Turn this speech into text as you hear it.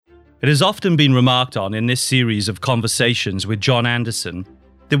It has often been remarked on in this series of conversations with John Anderson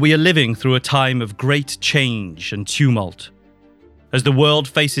that we are living through a time of great change and tumult. As the world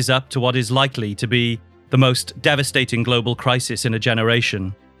faces up to what is likely to be the most devastating global crisis in a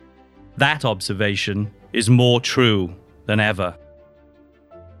generation, that observation is more true than ever.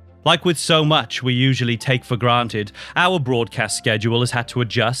 Like with so much we usually take for granted, our broadcast schedule has had to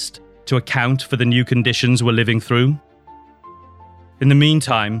adjust to account for the new conditions we're living through. In the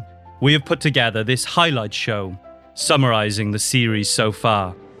meantime, we have put together this highlight show, summarising the series so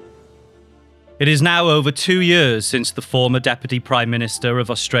far. It is now over 2 years since the former Deputy Prime Minister of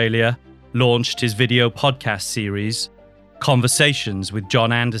Australia launched his video podcast series, Conversations with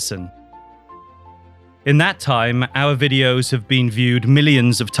John Anderson. In that time, our videos have been viewed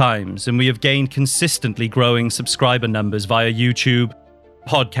millions of times, and we have gained consistently growing subscriber numbers via YouTube,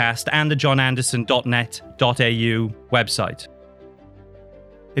 podcast, and the johnanderson.net.au website.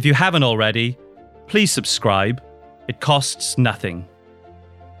 If you haven't already, please subscribe. It costs nothing.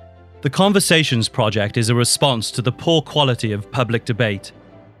 The Conversations Project is a response to the poor quality of public debate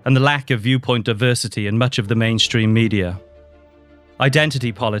and the lack of viewpoint diversity in much of the mainstream media.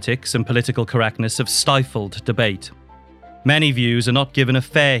 Identity politics and political correctness have stifled debate. Many views are not given a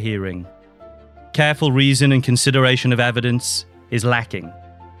fair hearing. Careful reason and consideration of evidence is lacking.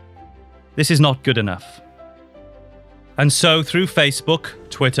 This is not good enough. And so, through Facebook,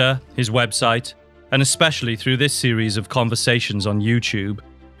 Twitter, his website, and especially through this series of conversations on YouTube,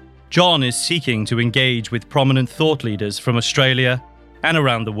 John is seeking to engage with prominent thought leaders from Australia and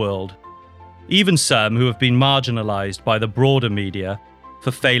around the world, even some who have been marginalised by the broader media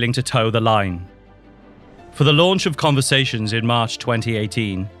for failing to toe the line. For the launch of Conversations in March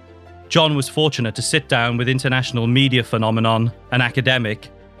 2018, John was fortunate to sit down with international media phenomenon and academic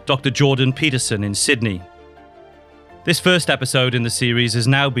Dr. Jordan Peterson in Sydney. This first episode in the series has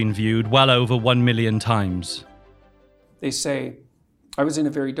now been viewed well over 1 million times. They say, I was in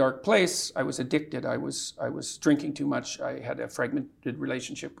a very dark place. I was addicted. I was drinking too much. I had a fragmented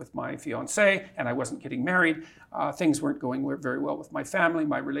relationship with my fiancée, and I wasn't getting married. Things weren't going very well with my family.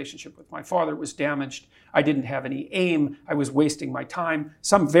 My relationship with my father was damaged. I didn't have any aim. I was wasting my time.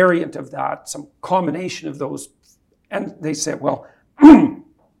 Some variant of that, some combination of those. And they said, well,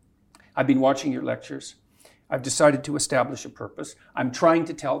 I've been watching your lectures. I've decided to establish a purpose. I'm trying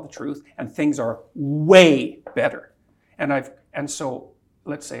to tell the truth, and things are way better. And so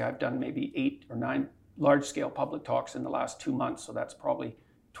let's say I've done maybe 8 or 9 large-scale public talks in the last 2 months, so that's probably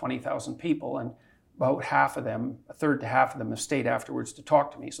 20,000 people, and about half of them, a third to half of them, have stayed afterwards to talk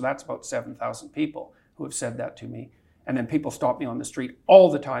to me. So that's about 7,000 people who have said that to me. And then people stop me on the street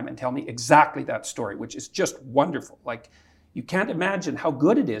all the time and tell me exactly that story, which is just wonderful. Like, you can't imagine how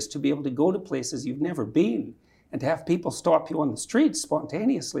good it is to be able to go to places you've never been and to have people stop you on the street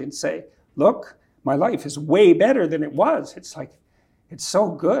spontaneously and say, look, my life is way better than it was. It's like, it's so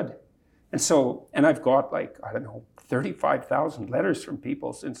good. And I've got 35,000 letters from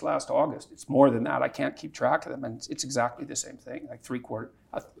people since last August. It's more than that. I can't keep track of them. And it's exactly the same thing. Like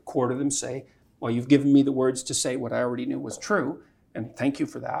a quarter of them say, well, you've given me the words to say what I already knew was true. And thank you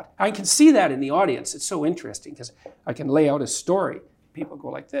for that. I can see that in the audience. It's so interesting because I can lay out a story. People go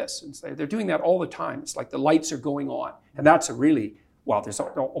like this and say, they're doing that all the time. It's like the lights are going on. And that's a really, well, there's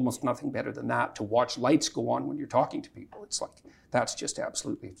almost nothing better than that, to watch lights go on when you're talking to people. It's like, that's just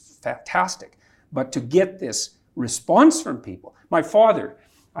absolutely fantastic. But to get this response from people, my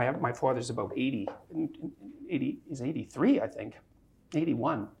father's about 80, he's 83, I think,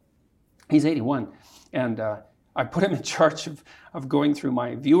 81. He's 81. And I put him in charge of going through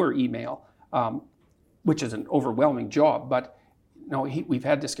my viewer email, which is an overwhelming job, but no, we've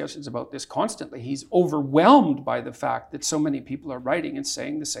had discussions about this constantly. He's overwhelmed by the fact that so many people are writing and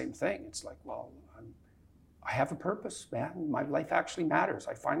saying the same thing. It's like, well, I have a purpose, man. My life actually matters.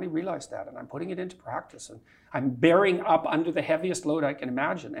 I finally realized that, and I'm putting it into practice, and I'm bearing up under the heaviest load I can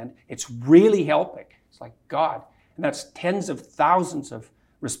imagine, and it's really helping. It's like, God. And that's tens of thousands of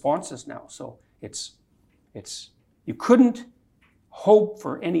responses now. So it's you couldn't hope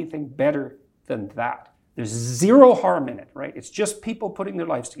for anything better than that. There's zero harm in it, right? It's just people putting their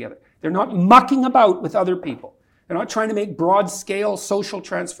lives together. They're not mucking about with other people. They're not trying to make broad-scale social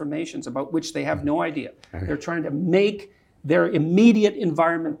transformations about which they have no idea. They're trying to make their immediate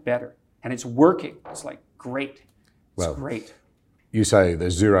environment better. And it's working. It's like, great. It's great. You say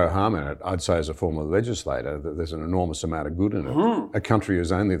there's zero harm in it. I'd say as a former legislator that there's an enormous amount of good in it. Mm-hmm. A country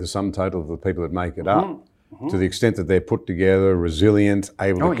is only the sum total of the people that make it up. Mm-hmm. To the extent that they're put together, resilient,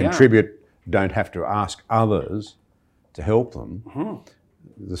 able to contribute, don't have to ask others to help them,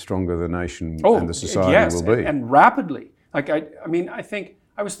 the stronger the nation and the society will be. And rapidly. Like, I mean, I think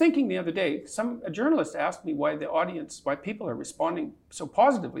I was thinking the other day, a journalist asked me why people are responding so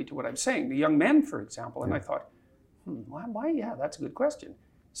positively to what I'm saying, the young men, for example. And I thought, why? Yeah, that's a good question.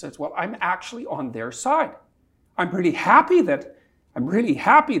 He says, well, I'm actually on their side. I'm really happy that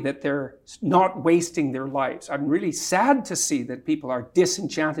they're not wasting their lives. I'm really sad to see that people are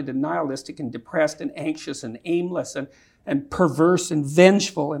disenchanted and nihilistic and depressed and anxious and aimless and perverse and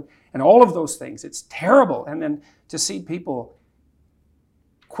vengeful and all of those things. It's terrible. And then to see people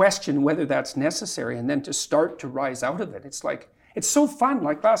question whether that's necessary and then to start to rise out of it. It's so fun.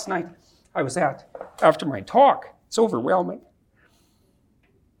 Like last night I was after my talk, it's overwhelming.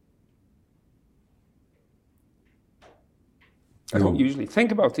 I don't usually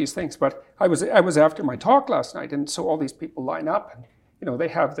think about these things, but I was after my talk last night, and so all these people line up and they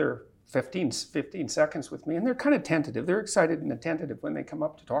have their 15 seconds with me, and they're kind of tentative. They're excited and attentive when they come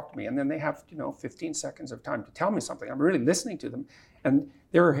up to talk to me, and then they have 15 seconds of time to tell me something. I'm really listening to them, and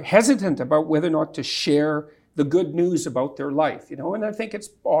they're hesitant about whether or not to share the good news about their life, and I think it's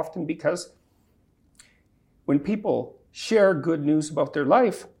often because when people share good news about their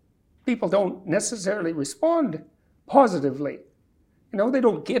life, people don't necessarily respond positively. They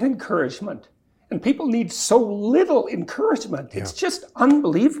don't get encouragement, and people need so little encouragement. It's just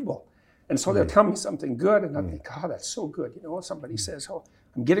unbelievable. And so they'll tell me something good, and I think, oh, that's so good. Somebody says, oh,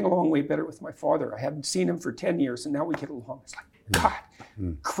 I'm getting along way better with my father. I haven't seen him for 10 years, and now we get along. It's like,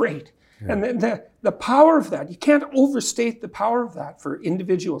 God, great. Yeah. And then the power of that, you can't overstate the power of that for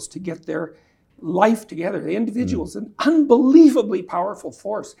individuals to get their life together. The individual is an unbelievably powerful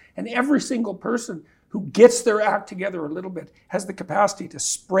force, and every single person who gets their act together a little bit has the capacity to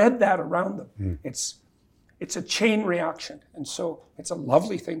spread that around them. It's a chain reaction, and so it's a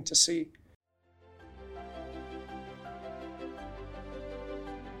lovely thing to see.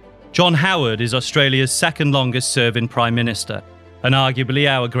 John Howard is Australia's second longest serving Prime Minister and arguably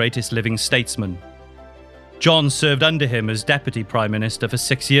our greatest living statesman. John served under him as Deputy Prime Minister for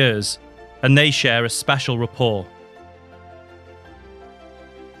 6 years, and they share a special rapport.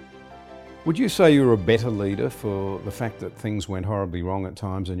 Would you say you were a better leader for the fact that things went horribly wrong at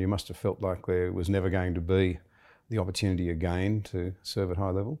times and you must have felt like there was never going to be the opportunity again to serve at high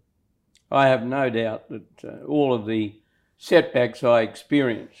level? I have no doubt that all of the setbacks I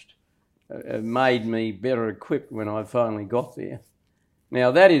experienced made me better equipped when I finally got there. Now,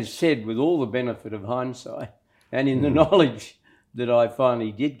 that is said with all the benefit of hindsight and in the knowledge that I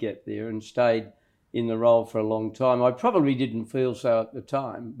finally did get there and stayed in the role for a long time. I probably didn't feel so at the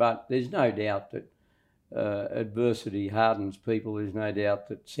time, but there's no doubt that adversity hardens people. There's no doubt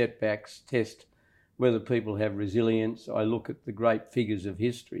that setbacks test whether people have resilience. I look at the great figures of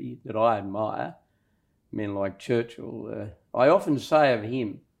history that I admire, men like Churchill. I often say of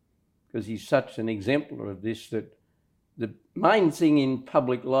him, because he's such an exemplar of this, that the main thing in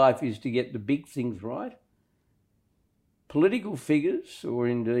public life is to get the big things right. Political figures, or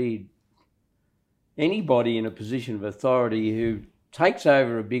indeed anybody in a position of authority who takes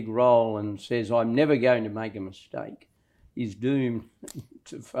over a big role and says, I'm never going to make a mistake, is doomed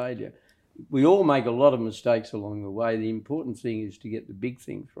to failure. We all make a lot of mistakes along the way. The important thing is to get the big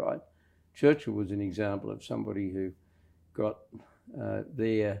things right. Churchill was an example of somebody who got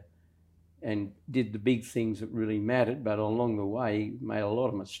there and did the big things that really mattered, but along the way he made a lot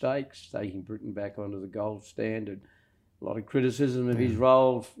of mistakes, taking Britain back onto the gold standard. A lot of criticism of his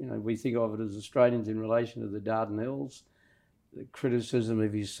role. We think of it as Australians in relation to the Dardanelles. The criticism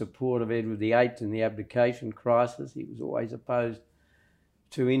of his support of Edward VIII in the abdication crisis. He was always opposed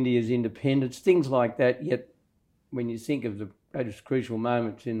to India's independence, things like that. Yet when you think of the greatest crucial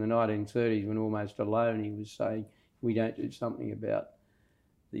moments in the 1930s, when almost alone he was saying, we don't do something about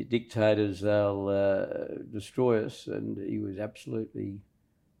the dictators, they'll destroy us. And he was absolutely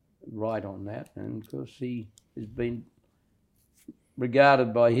right on that. And of course he has been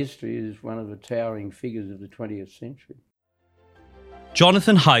regarded by history as one of the towering figures of the 20th century.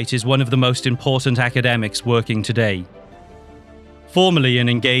 Jonathan Haidt is one of the most important academics working today. Formerly an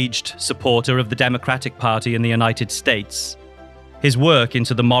engaged supporter of the Democratic Party in the United States, his work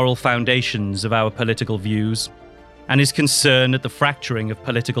into the moral foundations of our political views, and his concern at the fracturing of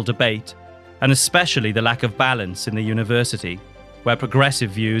political debate, and especially the lack of balance in the university, where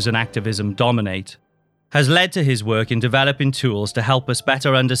progressive views and activism dominate, has led to his work in developing tools to help us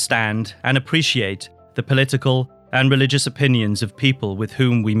better understand and appreciate the political and religious opinions of people with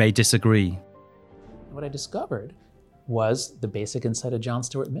whom we may disagree. What I discovered was the basic insight of John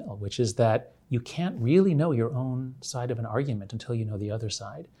Stuart Mill, which is that you can't really know your own side of an argument until you know the other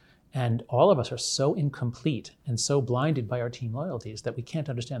side. And all of us are so incomplete and so blinded by our team loyalties that we can't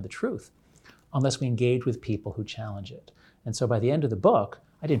understand the truth unless we engage with people who challenge it. And so by the end of the book,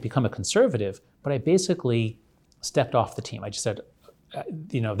 I didn't become a conservative, but I basically stepped off the team. I just said,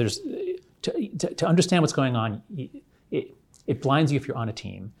 there's to understand what's going on, it blinds you if you're on a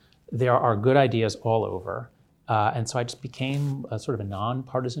team. There are good ideas all over. And so I just became a sort of a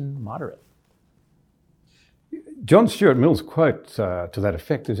nonpartisan moderate. John Stuart Mill's quote to that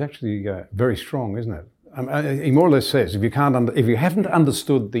effect is actually very strong, isn't it? He more or less says, if you haven't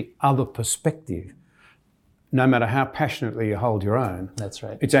understood the other perspective, no matter how passionately you hold your own, that's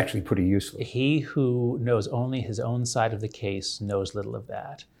right, it's actually pretty useless. He who knows only his own side of the case knows little of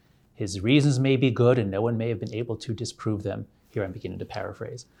that. His reasons may be good and no one may have been able to disprove them. Here I'm beginning to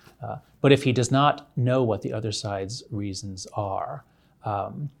paraphrase. But if he does not know what the other side's reasons are,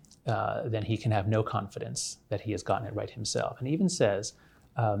 then he can have no confidence that he has gotten it right himself. And he even says,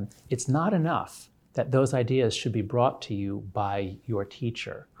 it's not enough that those ideas should be brought to you by your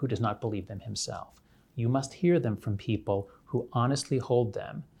teacher who does not believe them himself. You must hear them from people who honestly hold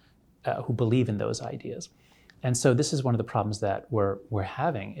them, who believe in those ideas. And so this is one of the problems that we're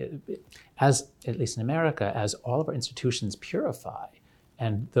having, as at least in America, as all of our institutions purify,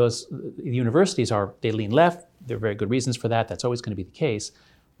 and the universities they lean left. There are very good reasons for that. That's always going to be the case.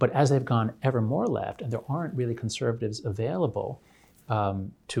 But as they've gone ever more left, and there aren't really conservatives available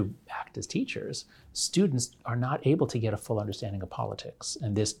to act as teachers, students are not able to get a full understanding of politics,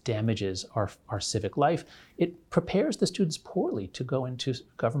 and this damages our civic life. It prepares the students poorly to go into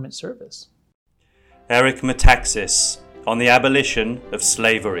government service. Eric Metaxas on the abolition of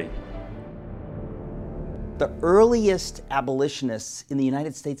slavery. The earliest abolitionists in the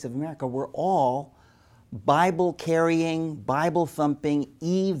United States of America were all Bible-carrying, Bible-thumping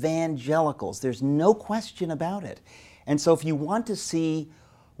evangelicals. There's no question about it. And so if you want to see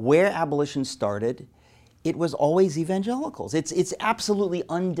where abolition started, it was always evangelicals. It's absolutely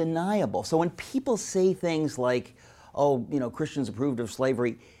undeniable. So when people say things like, Christians approved of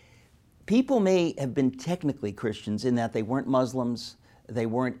slavery, people may have been technically Christians in that they weren't Muslims, they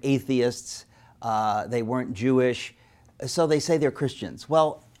weren't atheists, they weren't Jewish, so they say they're Christians.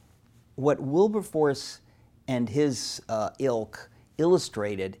 Well, what Wilberforce and his ilk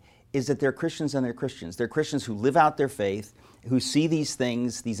illustrated is that they're Christians and they're Christians. They're Christians who live out their faith, who see these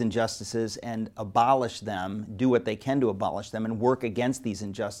things, these injustices, and abolish them, do what they can to abolish them, and work against these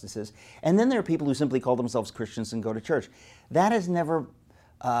injustices. And then there are people who simply call themselves Christians and go to church. That has never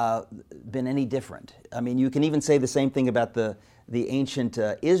been any different. I mean, you can even say the same thing about the ancient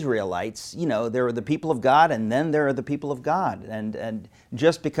Israelites. There are the people of God, and then there are the people of God. And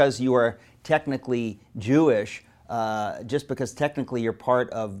just because you are technically Jewish, just because technically you're part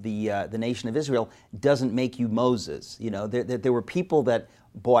of the nation of Israel, doesn't make you Moses. There were people that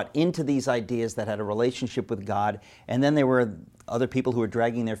bought into these ideas, that had a relationship with God, and then there were other people who were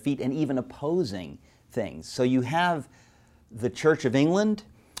dragging their feet and even opposing things. So you have the Church of England,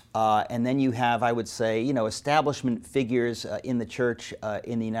 and then you have, I would say, establishment figures in the church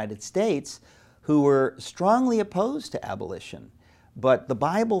in the United States who were strongly opposed to abolition. But the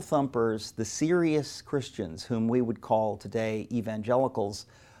Bible thumpers, the serious Christians, whom we would call today evangelicals,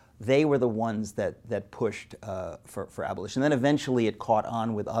 they were the ones that pushed for abolition. Then eventually it caught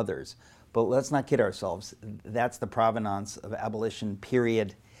on with others. But let's not kid ourselves. That's the provenance of abolition,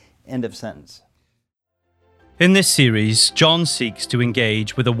 period, end of sentence. In this series, John seeks to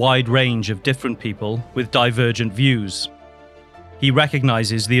engage with a wide range of different people with divergent views. He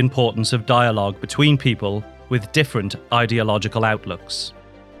recognizes the importance of dialogue between people with different ideological outlooks.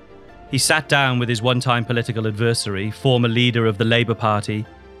 He sat down with his one-time political adversary, former leader of the Labour Party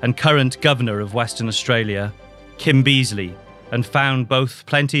and current Governor of Western Australia, Kim Beazley, and found both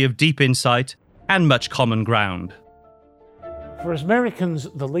plenty of deep insight and much common ground. For Americans,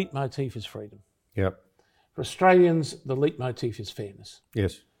 the leitmotif is freedom. Yep. For Australians, the leitmotif is fairness.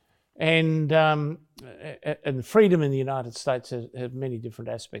 Yes. And freedom in the United States has many different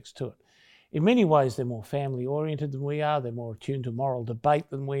aspects to it. In many ways, they're more family-oriented than we are. They're more attuned to moral debate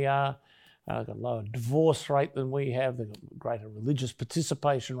than we are. They've got a lower divorce rate than we have. They've got a greater religious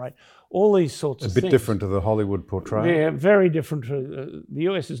participation rate. All these sorts of things. A bit different to the Hollywood portrayal. Yeah, very different. The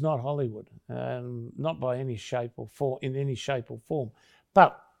US is not Hollywood, not by any shape or form, in any shape or form.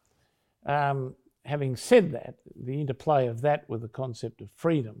 But having said that, the interplay of that with the concept of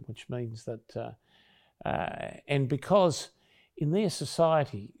freedom, which means that, and because in their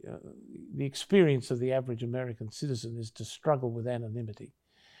society, the experience of the average American citizen is to struggle with anonymity.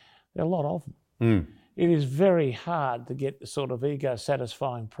 There are a lot of them. It is very hard to get the sort of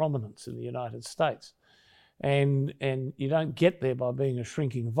ego-satisfying prominence in the United States. And you don't get there by being a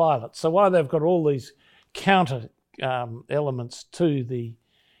shrinking violet. So while they've got all these counter elements to the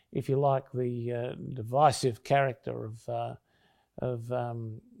if you like, the divisive character of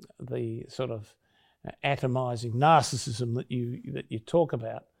the sort of atomizing narcissism that you talk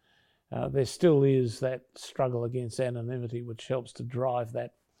about, there still is that struggle against anonymity which helps to drive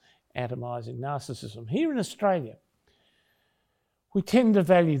that atomizing narcissism. Here in Australia, we tend to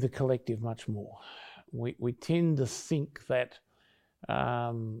value the collective much more. We tend to think that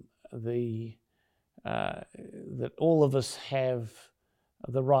that all of us have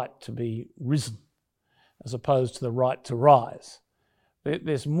the right to be risen, as opposed to the right to rise.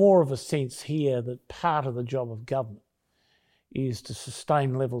 There's more of a sense here that part of the job of government is to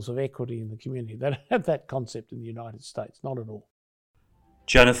sustain levels of equity in the community. They don't have that concept in the United States, not at all.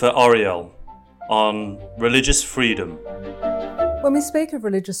 Jennifer Oriel on religious freedom. When we speak of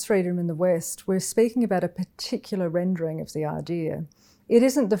religious freedom in the West, we're speaking about a particular rendering of the idea. It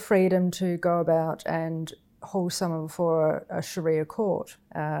isn't the freedom to go about and haul someone before a Sharia court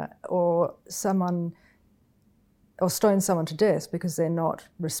or stone someone to death because they're not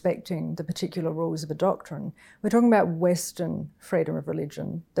respecting the particular rules of a doctrine. We're talking about Western freedom of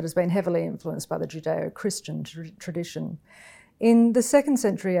religion that has been heavily influenced by the Judeo-Christian tradition. In the 2nd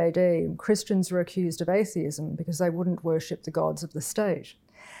century AD, Christians were accused of atheism because they wouldn't worship the gods of the state.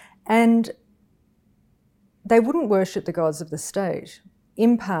 And they wouldn't worship the gods of the state,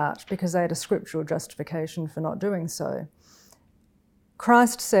 in part because they had a scriptural justification for not doing so.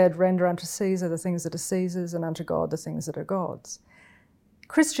 Christ said, "Render unto Caesar the things that are Caesar's and unto God the things that are God's."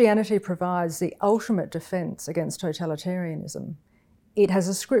 Christianity provides the ultimate defence against totalitarianism. It has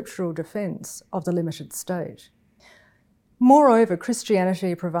a scriptural defence of the limited state. Moreover,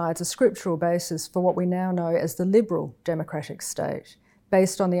 Christianity provides a scriptural basis for what we now know as the liberal democratic state,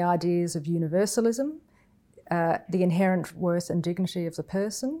 based on the ideas of universalism, the inherent worth and dignity of the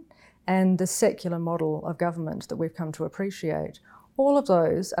person, and the secular model of government that we've come to appreciate. All of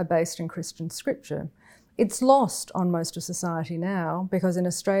those are based in Christian scripture. It's lost on most of society now because in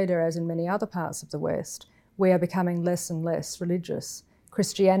Australia, as in many other parts of the West, we are becoming less and less religious.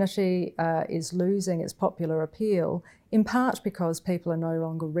 Christianity is losing its popular appeal, in part because people are no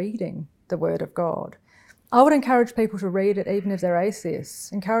longer reading the Word of God. I would encourage people to read it even if they're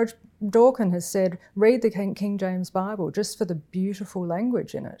atheists. Dawkins has said, read the King James Bible just for the beautiful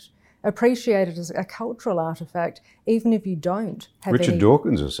language in it. Appreciate it as a cultural artefact, even if you don't have Richard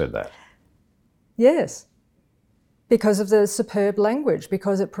Dawkins has said that. Yes, because of the superb language,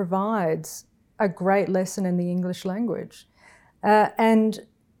 because it provides a great lesson in the English language. And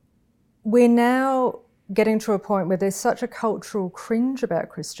we're now getting to a point where there's such a cultural cringe about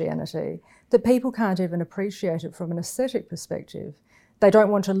Christianity that people can't even appreciate it from an aesthetic perspective. They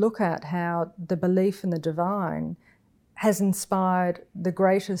don't want to look at how the belief in the divine has inspired the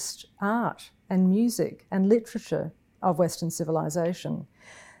greatest art and music and literature of Western civilization.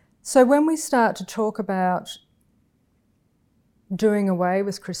 So when we start to talk about doing away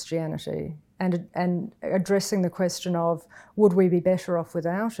with Christianity and addressing the question of would we be better off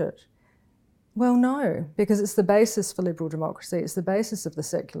without it? Well, no, because it's the basis for liberal democracy, it's the basis of the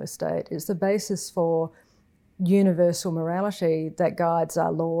secular state, it's the basis for universal morality that guides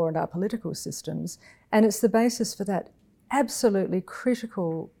our law and our political systems, and it's the basis for that absolutely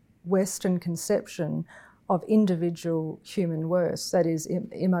critical Western conception of individual human worth, that is,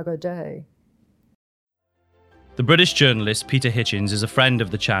 imago Dei. The British journalist Peter Hitchens is a friend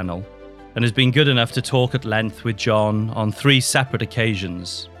of the channel and has been good enough to talk at length with John on 3 separate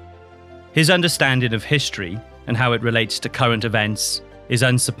occasions. His understanding of history and how it relates to current events is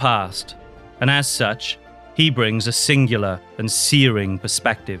unsurpassed, and as such, he brings a singular and searing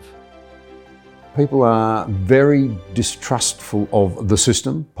perspective. People are very distrustful of the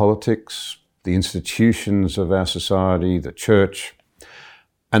system, politics, the institutions of our society, the church,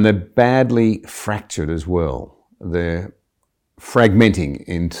 and they're badly fractured as well. They're fragmenting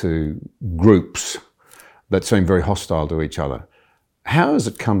into groups that seem very hostile to each other. How has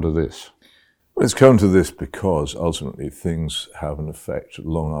it come to this? Well, it's come to this because ultimately things have an effect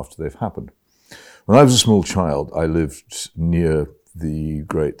long after they've happened. When I was a small child, I lived near the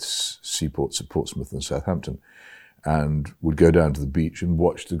great seaports of Portsmouth and Southampton and would go down to the beach and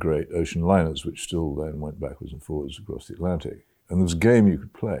watch the great ocean liners, which still then went backwards and forwards across the Atlantic. And there was a game you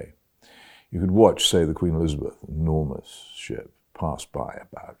could play. You could watch, say, the Queen Elizabeth, an enormous ship, pass by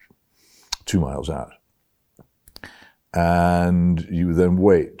about 2 miles out. And you would then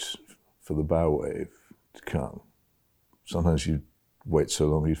wait for the bow wave to come. Sometimes you'd wait so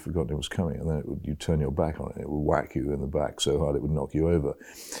long you'd forgotten it was coming, and then you'd turn your back on it, and it would whack you in the back so hard it would knock you over.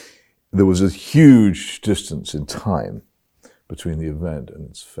 There was a huge distance in time between the event and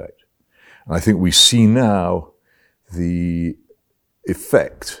its effect. And I think we see now the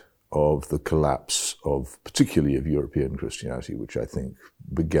effect of the collapse of, particularly of European Christianity, which I think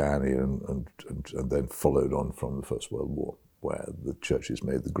began in and then followed on from the First World War, where the churches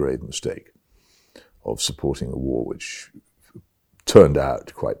made the grave mistake of supporting a war which turned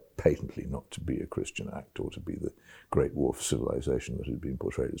out quite patently not to be a Christian act or to be the great war for civilization that had been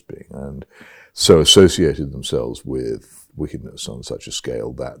portrayed as being, and so associated themselves with wickedness on such a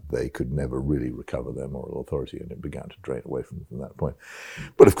scale that they could never really recover their moral authority, and it began to drain away from them from that point.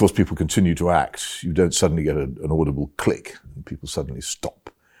 But of course people continue to act. You don't suddenly get an audible click and people suddenly stop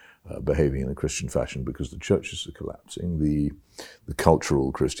behaving in a Christian fashion because the churches are collapsing. The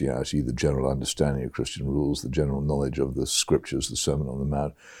cultural Christianity, the general understanding of Christian rules, the general knowledge of the scriptures, the Sermon on the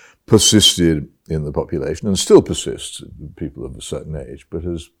Mount, persisted in the population and still persists in people of a certain age, but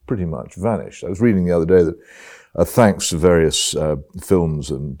has pretty much vanished. I was reading the other day that thanks to various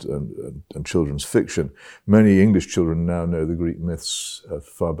films and children's fiction, many English children now know the Greek myths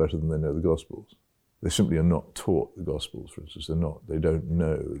far better than they know the Gospels. They simply are not taught the Gospels, for instance. They don't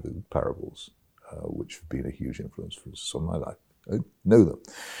know the parables, which have been a huge influence, for instance, on my life. I know them.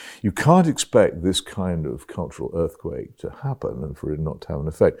 You can't expect this kind of cultural earthquake to happen and for it not to have an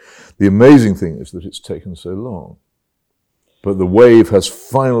effect. The amazing thing is that it's taken so long. But the wave has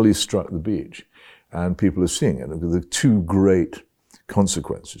finally struck the beach, and people are seeing it. The two great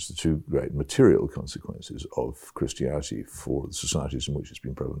consequences, the two great material consequences of Christianity for the societies in which it's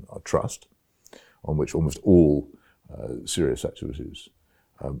been prevalent are trust, on which almost all serious activities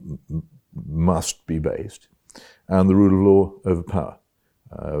must be based, and the rule of law over power.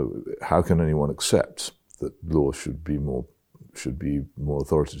 How can anyone accept that law should be more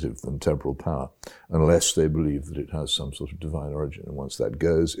authoritative than temporal power unless they believe that it has some sort of divine origin? And once that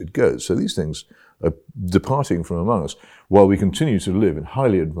goes, it goes. So these things are departing from among us while we continue to live in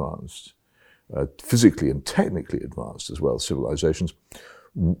highly advanced, physically and technically advanced as well, civilizations,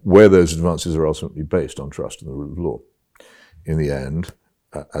 where those advances are ultimately based on trust and the rule of law. In the end,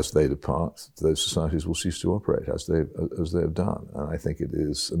 as they depart, those societies will cease to operate as they have done. And I think it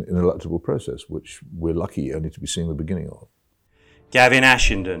is an ineluctable process, which we're lucky only to be seeing the beginning of. Gavin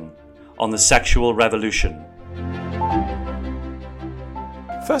Ashenden on the sexual revolution.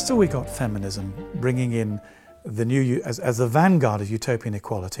 First of all, we got feminism bringing in the new as the vanguard of utopian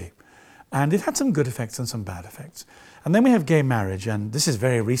equality. And it had some good effects and some bad effects. And then we have gay marriage, and this is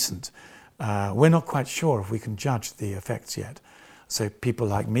very recent. We're not quite sure if we can judge the effects yet. So people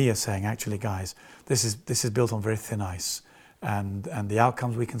like me are saying, actually, guys, this is built on very thin ice, and the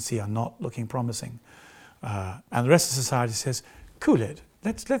outcomes we can see are not looking promising. And the rest of society says, cool it.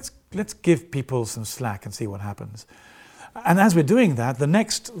 Let's give people some slack and see what happens. And as we're doing that, the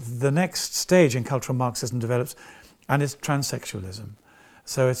next stage in cultural Marxism develops, and it's transsexualism.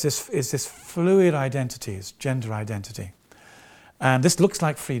 So it's this fluid identity, it's gender identity. And this looks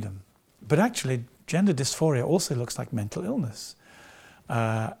like freedom. But actually, gender dysphoria also looks like mental illness.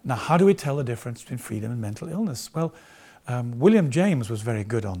 Now, how do we tell the difference between freedom and mental illness? Well, William James was very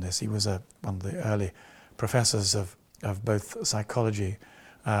good on this. He was one of the early professors of both psychology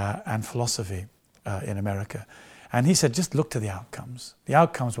and philosophy in America. And he said, just look to the outcomes. The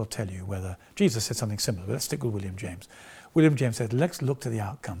outcomes will tell you whether... Jesus said something similar, but let's stick with William James. William James said, let's look to the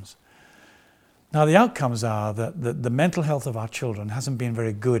outcomes. Now, the outcomes are that the mental health of our children hasn't been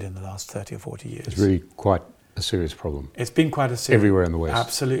very good in the last 30 or 40 years. It's really quite a serious problem. It's been quite a serious... Everywhere in the West.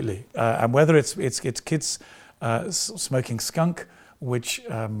 Absolutely. And whether it's kids smoking skunk, which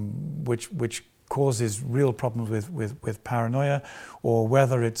causes real problems with paranoia, or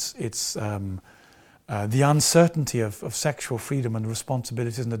whether it's the uncertainty of sexual freedom and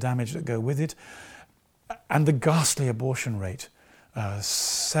responsibilities and the damage that go with it, and the ghastly abortion rate.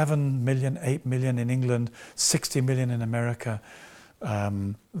 7 million, 8 million in England, 60 million in America.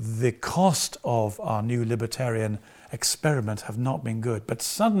 The cost of our new libertarian experiment have not been good. But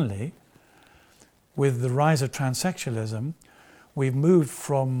suddenly, with the rise of transsexualism, we've moved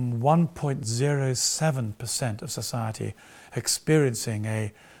from 1.07% of society experiencing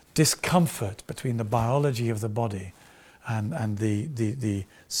a discomfort between the biology of the body and the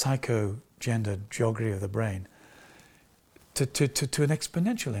psycho-gender geography of the brain to an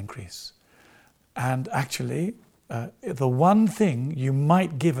exponential increase. And actually, the one thing you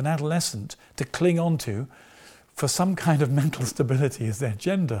might give an adolescent to cling on to for some kind of mental stability is their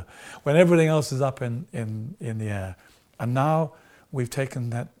gender, when everything else is up in the air. And now we've taken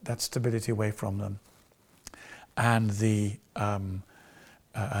that stability away from them. And the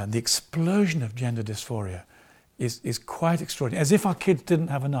explosion of gender dysphoria is quite extraordinary. As if our kids didn't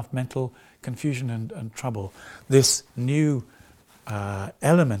have enough mental confusion and trouble, this new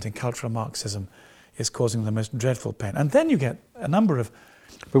element in cultural Marxism is causing the most dreadful pain. And then you get a number of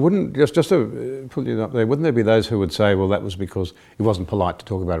But wouldn't, just to pull you up there, wouldn't there be those who would say, well, that was because it wasn't polite to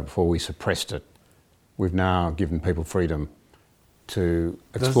talk about it before, we suppressed it. We've now given people freedom to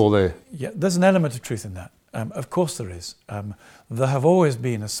explore their... Yeah, there's an element of truth in that. Of course there is. There have always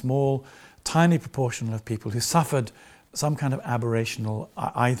been a small, tiny proportion of people who suffered some kind of aberrational,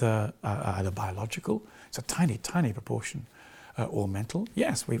 either biological, it's a tiny, tiny proportion, or mental.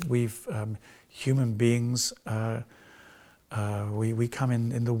 Yes, we've human beings, we come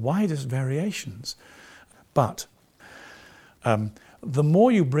in the widest variations. But the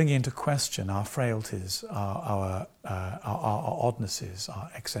more you bring into question our frailties, our oddnesses, our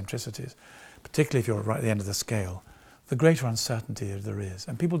eccentricities, particularly if you're right at the end of the scale, the greater uncertainty there is.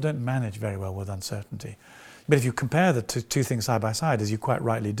 And people don't manage very well with uncertainty. But if you compare the two things side by side, as you quite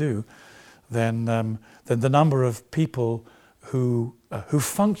rightly do, then the number of people who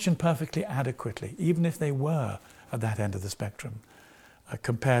function perfectly adequately, even if they were at that end of the spectrum,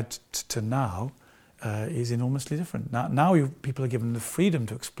 compared to now, is enormously different. Now people are given the freedom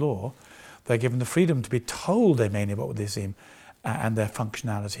to explore. They're given the freedom to be told they may not what they seem, and their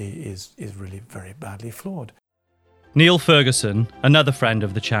functionality is really very badly flawed. Neil Ferguson, another friend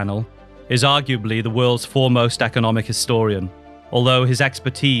of the channel, is arguably the world's foremost economic historian, although his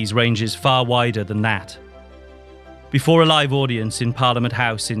expertise ranges far wider than that. Before a live audience in Parliament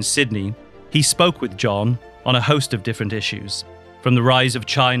House in Sydney, he spoke with John on a host of different issues, from the rise of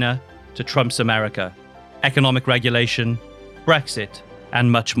China to Trump's America, economic regulation, Brexit, and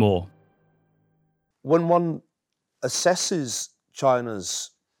much more. When one assesses China's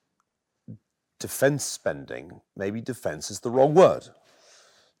defense spending, maybe defense is the wrong word.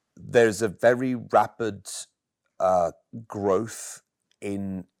 There's a very rapid growth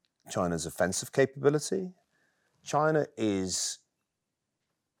in China's offensive capability. China is,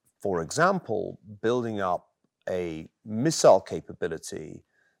 for example, building up a missile capability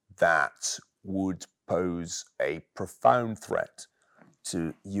that would pose a profound threat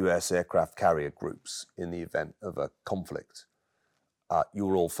to US aircraft carrier groups in the event of a conflict.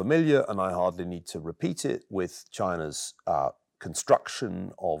 You're all familiar, and I hardly need to repeat it, with China's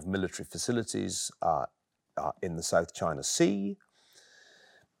construction of military facilities in the South China Sea.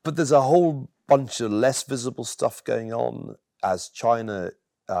 But there's a whole bunch of less visible stuff going on as China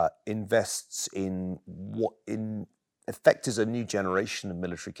invests in what in effect is a new generation of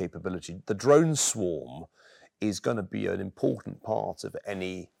military capability. The drone swarm is going to be an important part of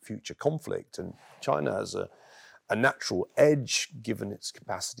any future conflict, and China has a natural edge given its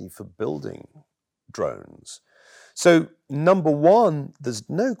capacity for building drones. So, number one, there's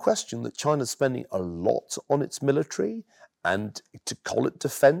no question that China's spending a lot on its military, and to call it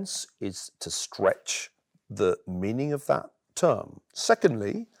defense is to stretch the meaning of that term.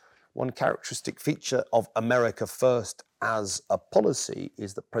 Secondly, one characteristic feature of America First as a policy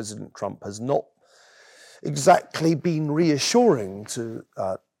is that President Trump has not exactly been reassuring to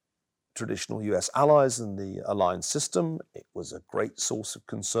traditional US allies in the alliance system. It was a great source of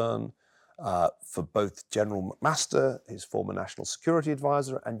concern for both General McMaster, his former national security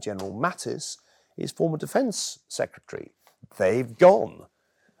advisor, and General Mattis, his former defense secretary. They've gone.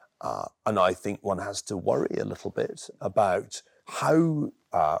 And I think one has to worry a little bit about how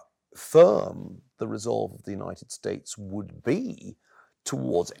firm the resolve of the United States would be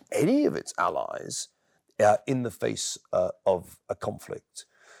towards any of its allies in the face of a conflict.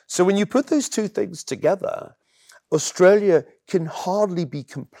 So when you put those two things together, Australia can hardly be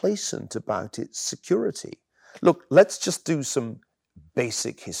complacent about its security. Look, let's just do some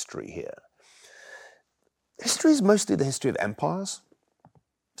basic history here. History is mostly the history of empires.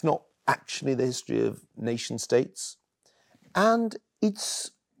 It's not actually the history of nation states. And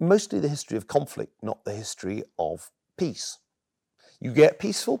it's mostly the history of conflict, not the history of peace. You get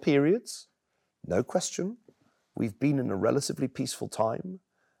peaceful periods, no question. We've been in a relatively peaceful time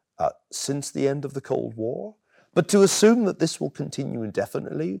since the end of the Cold War. But to assume that this will continue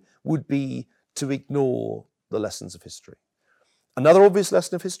indefinitely would be to ignore the lessons of history. Another obvious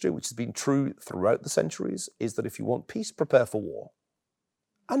lesson of history, which has been true throughout the centuries, is that if you want peace, prepare for war.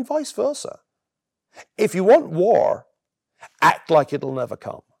 And vice versa. If you want war, act like it'll never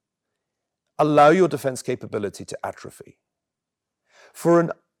come. Allow your defense capability to atrophy. For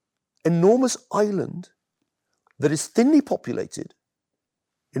an enormous island that is thinly populated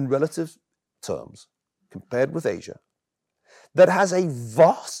in relative terms, compared with Asia, that has a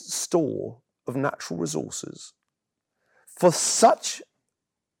vast store of natural resources, for such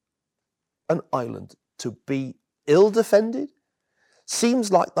an island to be ill-defended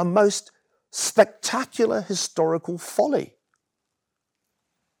seems like the most spectacular historical folly.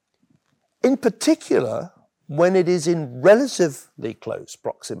 In particular, when it is in relatively close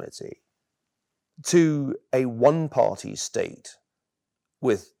proximity to a one-party state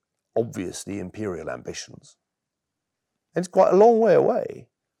with obviously imperial ambitions. It's quite a long way away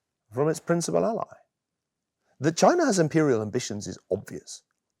from its principal ally. That China has imperial ambitions is obvious.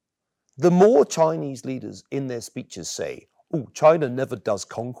 The more Chinese leaders in their speeches say, oh, China never does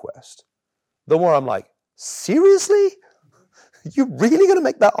conquest, the more I'm like, seriously? You really going to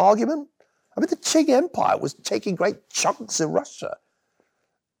make that argument? I mean, the Qing Empire was taking great chunks of Russia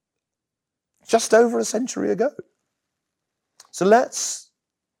just over a century ago. So let's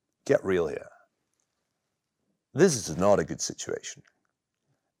get real here. This is not a good situation.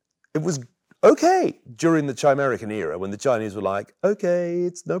 It was okay during the Chimerican era when the Chinese were like, okay,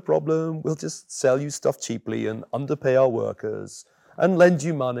 it's no problem. We'll just sell you stuff cheaply and underpay our workers and lend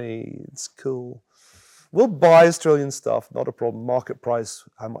you money. It's cool. We'll buy Australian stuff, not a problem. Market price,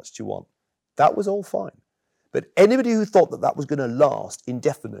 how much do you want? That was all fine. But anybody who thought that that was going to last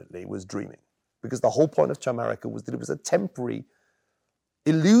indefinitely was dreaming, because the whole point of Chimerica was that it was a temporary,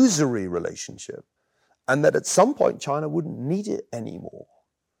 illusory relationship, and that at some point China wouldn't need it anymore.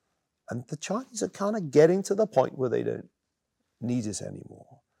 And the Chinese are kind of getting to the point where they don't need it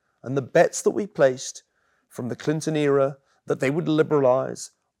anymore. And the bets that we placed from the Clinton era that they would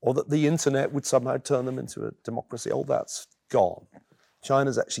liberalize or that the internet would somehow turn them into a democracy, all that's gone.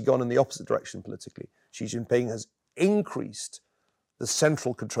 China's actually gone in the opposite direction politically. Xi Jinping has increased the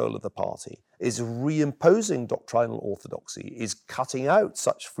central control of the party, is reimposing doctrinal orthodoxy, is cutting out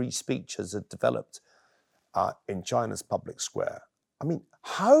such free speech as had developed in China's public square. I mean,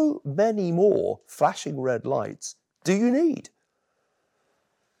 how many more flashing red lights do you need?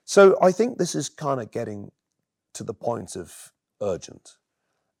 So I think this is kind of getting to the point of urgent.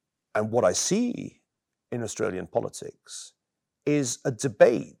 And what I see in Australian politics is a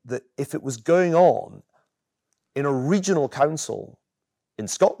debate that if it was going on in a regional council in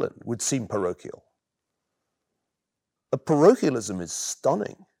Scotland would seem parochial. The parochialism is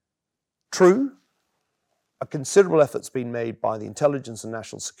stunning. True, a considerable effort's been made by the intelligence and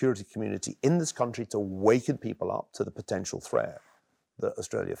national security community in this country to waken people up to the potential threat that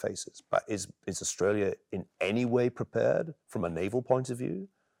Australia faces. But is Australia in any way prepared from a naval point of view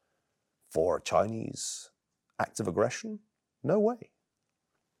for a Chinese act of aggression? No way.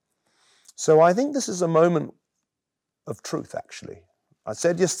 So I think this is a moment of truth, actually. I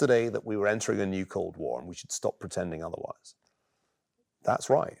said yesterday that we were entering a new Cold War and we should stop pretending otherwise. That's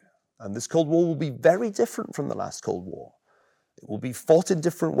right. And this Cold War will be very different from the last Cold War. It will be fought in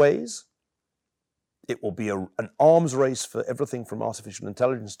different ways. It will be an arms race for everything from artificial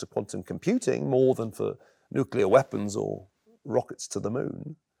intelligence to quantum computing, more than for nuclear weapons or rockets to the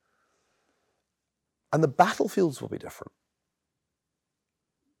moon. And the battlefields will be different.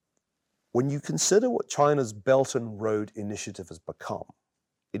 When you consider what China's Belt and Road Initiative has become,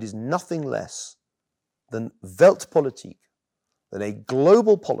 it is nothing less than Weltpolitik, than a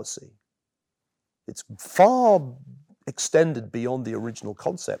global policy. It's far extended beyond the original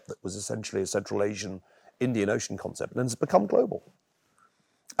concept that was essentially a Central Asian, Indian Ocean concept, and it's become global.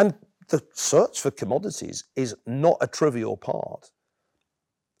 And the search for commodities is not a trivial part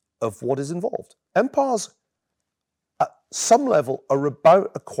of what is involved. Empires, at some level, are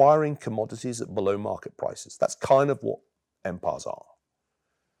about acquiring commodities at below market prices. That's kind of what empires are.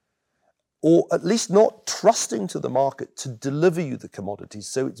 Or at least not trusting to the market to deliver you the commodities.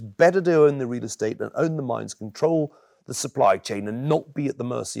 So it's better to own the real estate and own the mines, control the supply chain, and not be at the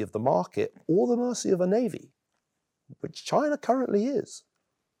mercy of the market or the mercy of a navy, which China currently is,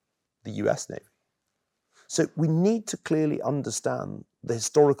 the US Navy. So we need to clearly understand the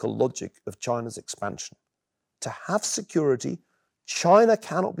historical logic of China's expansion. To have security, China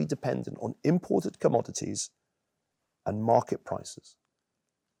cannot be dependent on imported commodities and market prices.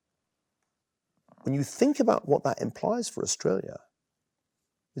 When you think about what that implies for Australia,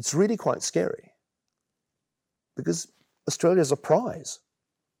 it's really quite scary, because Australia is a prize.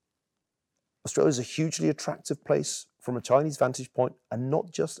 Australia is a hugely attractive place from a Chinese vantage point, and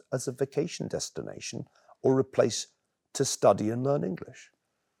not just as a vacation destination or a place to study and learn English.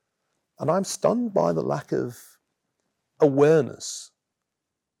 And I'm stunned by the lack of awareness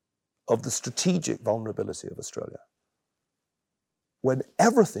of the strategic vulnerability of Australia, when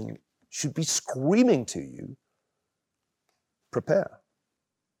everything should be screaming to you, prepare.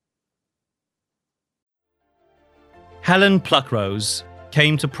 Helen Pluckrose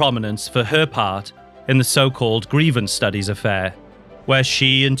came to prominence for her part in the so-called Grievance Studies affair, where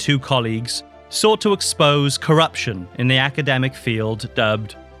she and two colleagues sought to expose corruption in the academic field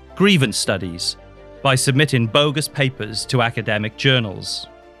dubbed grievance studies by submitting bogus papers to academic journals.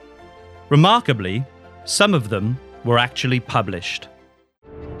 Remarkably, Some of them were actually published.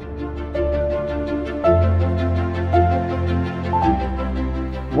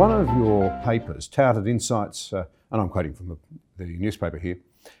 One of your papers touted insights, and I'm quoting from the newspaper here,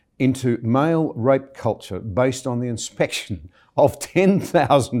 into male rape culture based on the inspection of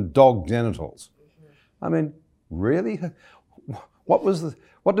 10,000 dog genitals. I mean, really?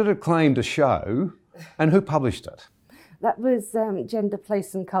 What did it claim to show, and who published it? That was Gender,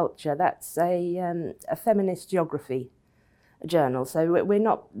 Place and Culture. That's a feminist geography journal. So we're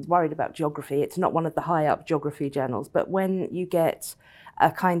not worried about geography. It's not one of the high up geography journals. But when you get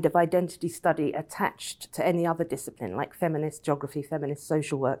a kind of identity study attached to any other discipline, like feminist geography, feminist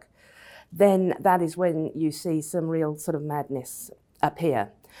social work, then that is when you see some real sort of madness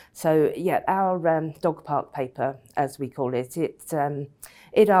appear. So yeah, our dog park paper, as we call it,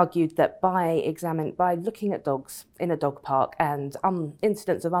 it argued that by looking at dogs in a dog park and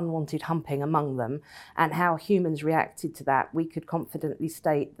incidents of unwanted humping among them and how humans reacted to that, we could confidently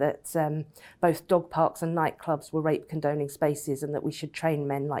state that both dog parks and nightclubs were rape condoning spaces and that we should train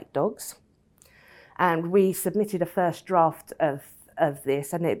men like dogs. And we submitted a first draft of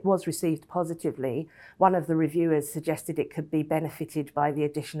this, and it was received positively. One of the reviewers suggested it could be benefited by the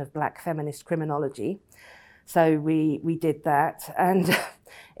addition of black feminist criminology. So we did that, and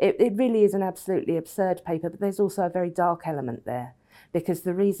it really is an absolutely absurd paper, but there's also a very dark element there, because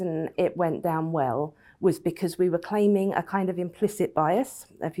the reason it went down well was because we were claiming a kind of implicit bias.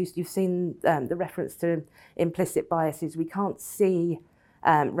 If you've seen the reference to implicit biases, we can't see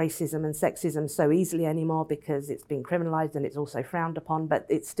racism and sexism so easily anymore because it's been criminalised and it's also frowned upon, but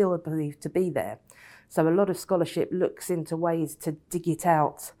it's still believed to be there. So a lot of scholarship looks into ways to dig it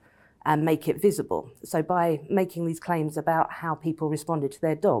out and make it visible. So by making these claims about how people responded to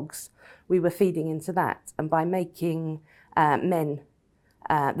their dogs, we were feeding into that. And by making men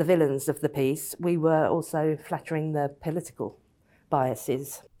the villains of the piece, we were also flattering the political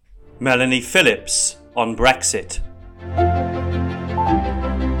biases. Melanie Phillips on Brexit.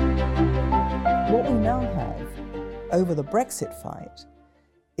 What we now have over the Brexit fight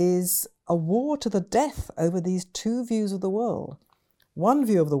is a war to the death over these two views of the world. One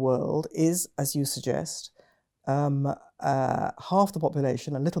view of the world is, as you suggest, half the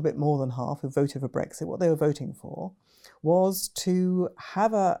population, a little bit more than half, who voted for Brexit. What they were voting for was to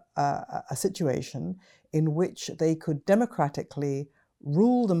have a situation in which they could democratically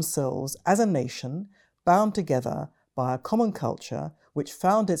rule themselves as a nation, bound together by a common culture, which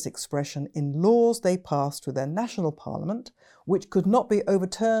found its expression in laws they passed through their national parliament, which could not be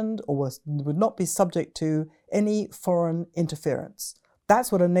overturned or would not be subject to any foreign interference.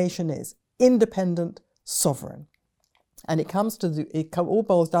 That's what a nation is: independent, sovereign. And it all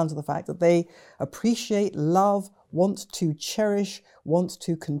boils down to the fact that they appreciate, love, want to cherish, want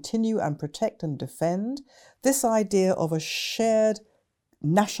to continue and protect and defend this idea of a shared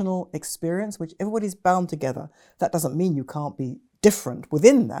national experience, which everybody's bound together. That doesn't mean you can't be different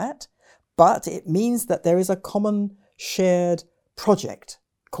within that, but it means that there is a common shared project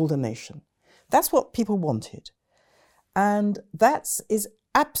called a nation. That's what people wanted. And that is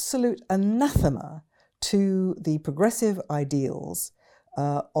absolute anathema to the progressive ideals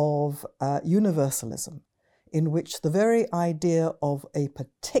of universalism, in which the very idea of a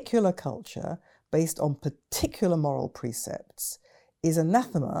particular culture based on particular moral precepts is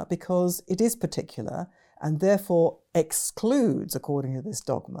anathema because it is particular and therefore excludes, according to this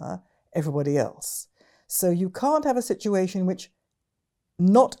dogma, everybody else. So you can't have a situation in which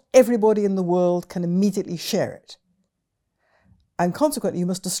not everybody in the world can immediately share it. And consequently, you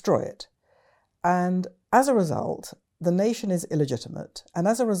must destroy it. And as a result, the nation is illegitimate. And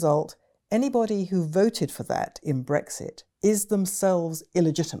as a result, anybody who voted for that in Brexit is themselves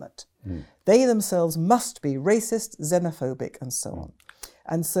illegitimate. They themselves must be racist, xenophobic, and so on.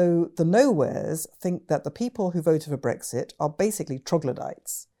 And so the nowheres think that the people who voted for Brexit are basically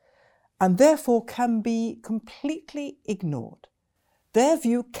troglodytes and therefore can be completely ignored. Their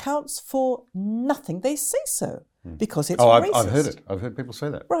view counts for nothing. They say so because it's racist. I've heard it. I've heard people say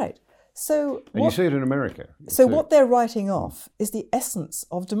that. Right. So and you see it in America. So what they're writing off is the essence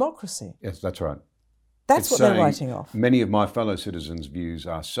of democracy. Yes, that's right. That's what they're writing off. Many of my fellow citizens' views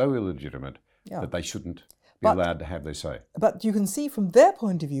are so illegitimate that they shouldn't be allowed to have their say. But you can see from their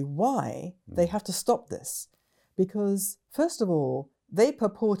point of view why they have to stop this. Because, first of all, they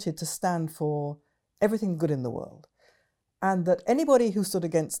purported to stand for everything good in the world. And that anybody who stood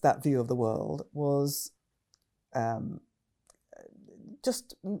against that view of the world was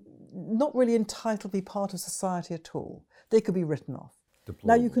just not really entitled to be part of society at all. They could be written off.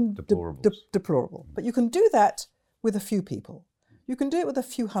 Now you can deplorable, but you can do that with a few people. You can do it with a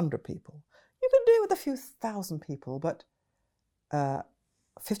few hundred people. You could do it with a few thousand people, but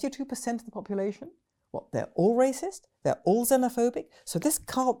 52% of the population, what, they're all racist, they're all xenophobic, so this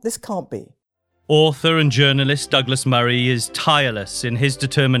can't be. Author and journalist Douglas Murray is tireless in his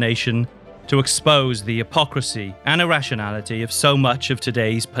determination to expose the hypocrisy and irrationality of so much of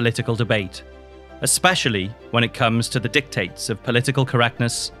today's political debate, especially when it comes to the dictates of political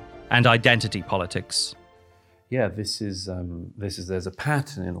correctness and identity politics. Yeah, there's a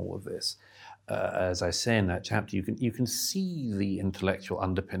pattern in all of this. As I say in that chapter, you can see the intellectual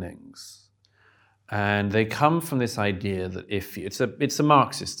underpinnings, and they come from this idea that it's a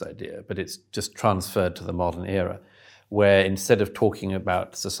Marxist idea, but it's just transferred to the modern era, where instead of talking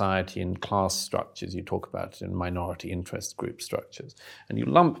about society in class structures, you talk about it in minority interest group structures, and you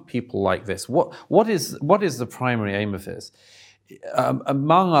lump people like this. What is the primary aim of this?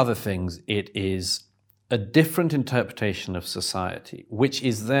 Among other things, it is a different interpretation of society, which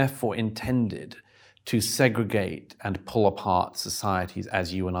is therefore intended to segregate and pull apart societies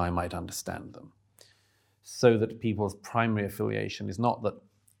as you and I might understand them, so that people's primary affiliation is not that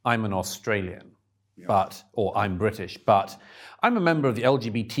I'm an Australian, or I'm British, but I'm a member of the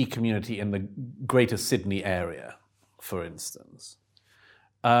LGBT community in the Greater Sydney area, for instance.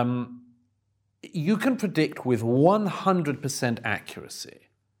 You can predict with 100% accuracy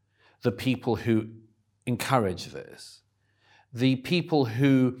the people who encourage this, the people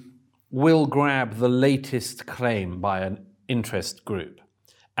who will grab the latest claim by an interest group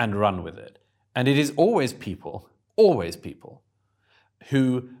and run with it. And it is always people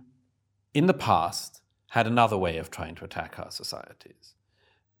who in the past had another way of trying to attack our societies,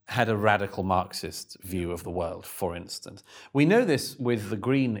 had a radical Marxist view of the world, for instance. We know this with the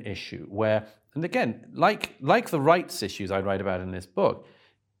green issue, where, and again, like the rights issues I write about in this book,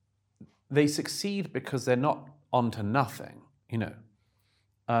 they succeed because they're not onto nothing,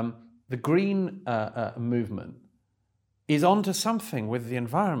 The green movement is onto something with the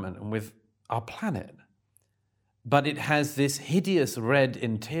environment and with our planet. But it has this hideous red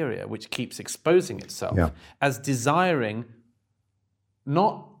interior which keeps exposing itself as desiring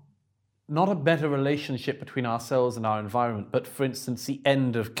not a better relationship between ourselves and our environment, but, for instance, the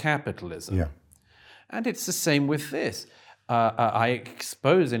end of capitalism. Yeah. And it's the same with this. I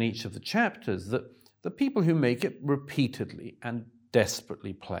expose in each of the chapters that the people who make it repeatedly and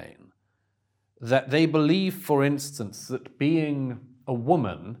desperately plain, that they believe, for instance, that being a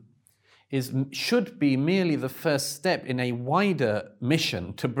woman should be merely the first step in a wider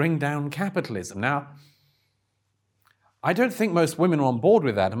mission to bring down capitalism. Now, I don't think most women are on board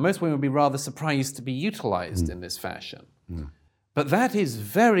with that, and most women would be rather surprised to be utilized in this fashion. But that is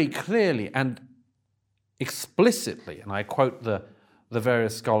very clearly and explicitly, and I quote the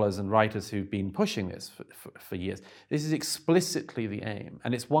various scholars and writers who've been pushing this for years, this is explicitly the aim.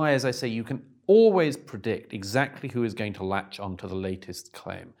 And it's why, as I say, you can always predict exactly who is going to latch onto the latest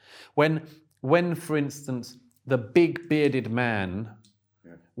claim. When, for instance, the big bearded man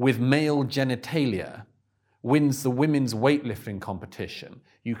with male genitalia wins the women's weightlifting competition,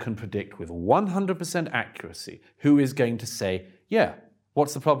 you can predict with 100% accuracy who is going to say, yeah,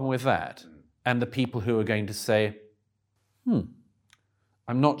 what's the problem with that? And the people who are going to say,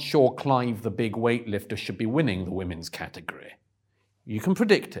 I'm not sure Clive the big weightlifter should be winning the women's category. You can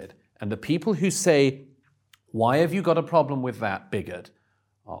predict it. And the people who say, why have you got a problem with that, bigot,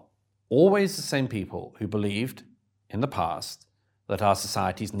 are always the same people who believed in the past that our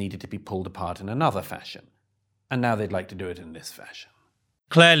societies needed to be pulled apart in another fashion. And now they'd like to do it in this fashion.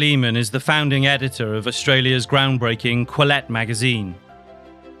 Claire Lehmann is the founding editor of Australia's groundbreaking Quillette magazine.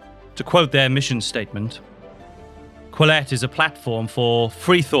 To quote their mission statement, Quillette is a platform for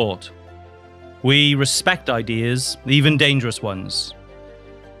free thought. We respect ideas, even dangerous ones.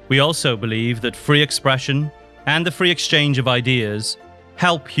 We also believe that free expression and the free exchange of ideas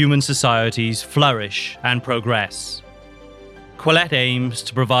help human societies flourish and progress. Quillette aims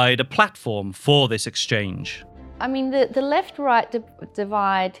to provide a platform for this exchange. I mean, the left-right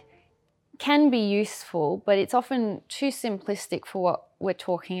divide can be useful, but it's often too simplistic for what we're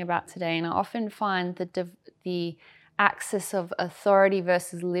talking about today. And I often find the axis of authority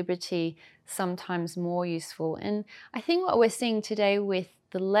versus liberty sometimes more useful. And I think what we're seeing today with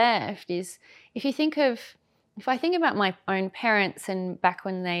the left is, if I think about my own parents and back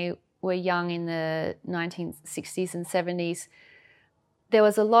when they were young in the 1960s and 70s, there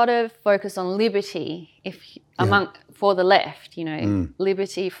was a lot of focus on liberty for the left,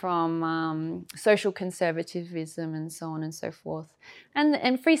 liberty from social conservatism and so on and so forth.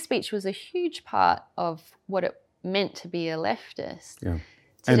 And free speech was a huge part of what it meant to be a leftist. Yeah.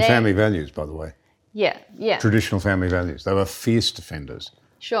 Today, and family values, by the way. Yeah. Traditional family values. They were fierce defenders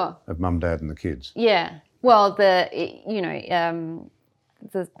Sure. Of mum, dad and the kids. Yeah. Well,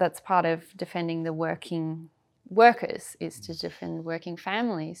 that's part of defending the working workers, is to defend working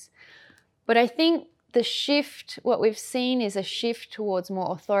families. But I think the shift, what we've seen is a shift towards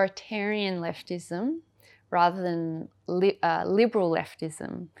more authoritarian leftism rather than liberal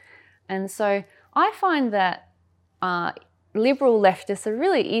leftism. And so I find that liberal leftists are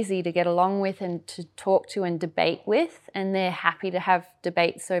really easy to get along with and to talk to and debate with, and they're happy to have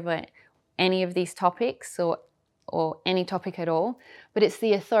debates over any of these topics or any topic at all. But it's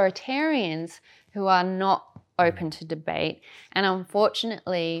the authoritarians who are not open to debate. And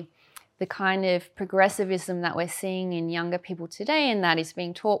unfortunately, the kind of progressivism that we're seeing in younger people today, and that is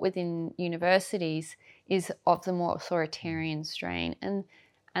being taught within universities, is of the more authoritarian strain. And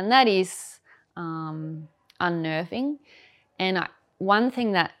that is unnerving. And one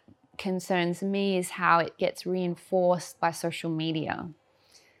thing that concerns me is how it gets reinforced by social media.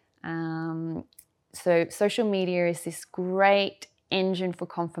 So social media is this great engine for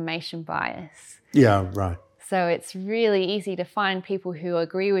confirmation bias. Yeah, right. So it's really easy to find people who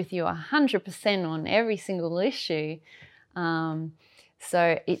agree with you 100% on every single issue.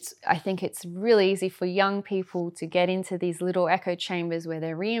 So I think it's really easy for young people to get into these little echo chambers where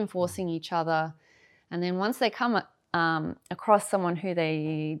they're reinforcing each other. And then once they come across someone who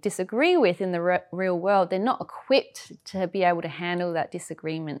they disagree with in the real world, they're not equipped to be able to handle that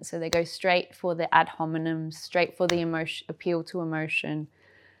disagreement. So they go straight for the ad hominem, straight for the appeal to emotion.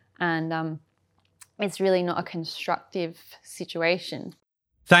 And it's really not a constructive situation.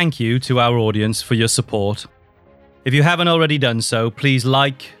 Thank you to our audience for your support. If you haven't already done so, please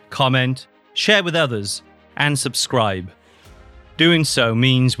like, comment, share with others, and subscribe. Doing so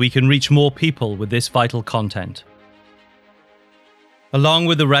means we can reach more people with this vital content. Along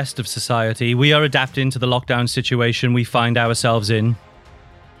with the rest of society, we are adapting to the lockdown situation we find ourselves in.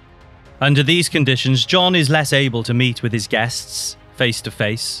 Under these conditions, John is less able to meet with his guests face to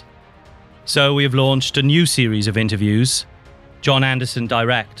face. So we have launched a new series of interviews, John Anderson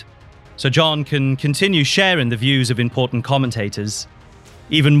Direct, so John can continue sharing the views of important commentators,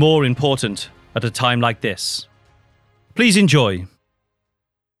 even more important at a time like this. Please enjoy.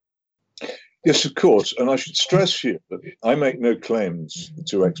 Yes, of course. And I should stress here that I make no claims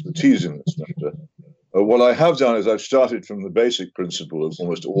to expertise in this matter. What I have done is I've started from the basic principle of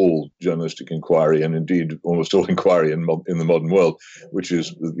almost all journalistic inquiry, and indeed almost all inquiry in the modern world, which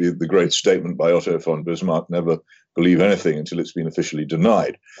is the great statement by Otto von Bismarck, never believe anything until it's been officially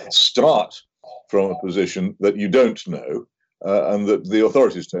denied. Start from a position that you don't know, and that the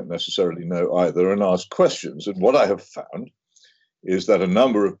authorities don't necessarily know either, and ask questions. And what I have found is that a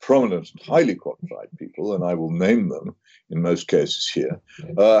number of prominent and highly qualified people, and I will name them in most cases here,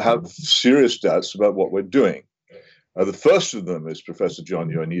 have serious doubts about what we're doing. The first of them is Professor John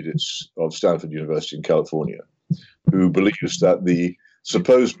Ioannidis of Stanford University in California, who believes that the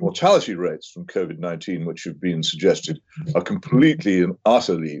supposed mortality rates from COVID-19, which have been suggested, are completely and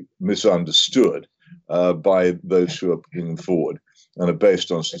utterly misunderstood by those who are putting them forward and are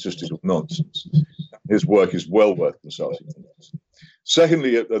based on statistical nonsense. His work is well worth consulting.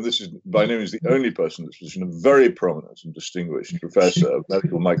 Secondly, and this is by no means the only person in this position, a very prominent and distinguished professor of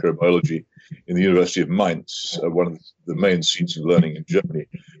medical microbiology in the University of Mainz, one of the main seats of learning in Germany,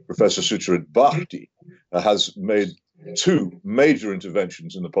 Professor Sucharit Bhakdi, has made two major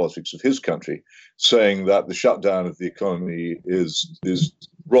interventions in the politics of his country, saying that the shutdown of the economy is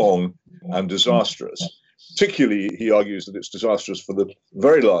wrong and disastrous. Particularly, he argues that it's disastrous for the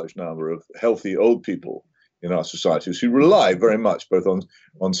very large number of healthy old people in our societies who rely very much both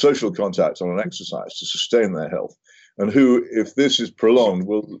on social contact and on exercise to sustain their health, and who, if this is prolonged,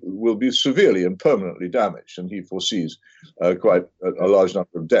 will be severely and permanently damaged. And he foresees quite a large number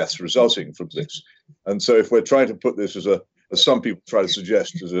of deaths resulting from this. And so if we're trying to put this as some people try to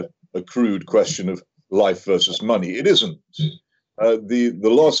suggest, as a crude question of life versus money, it isn't. The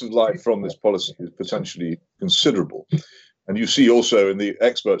loss of life from this policy is potentially considerable. And you see also in the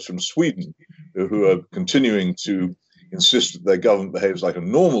experts from Sweden who are continuing to insist that their government behaves like a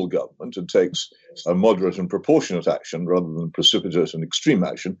normal government and takes a moderate and proportionate action rather than precipitate and extreme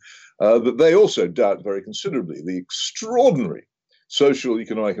action, that they also doubt very considerably the extraordinary social,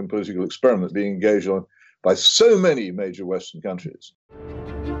 economic, and political experiment being engaged on by so many major Western countries.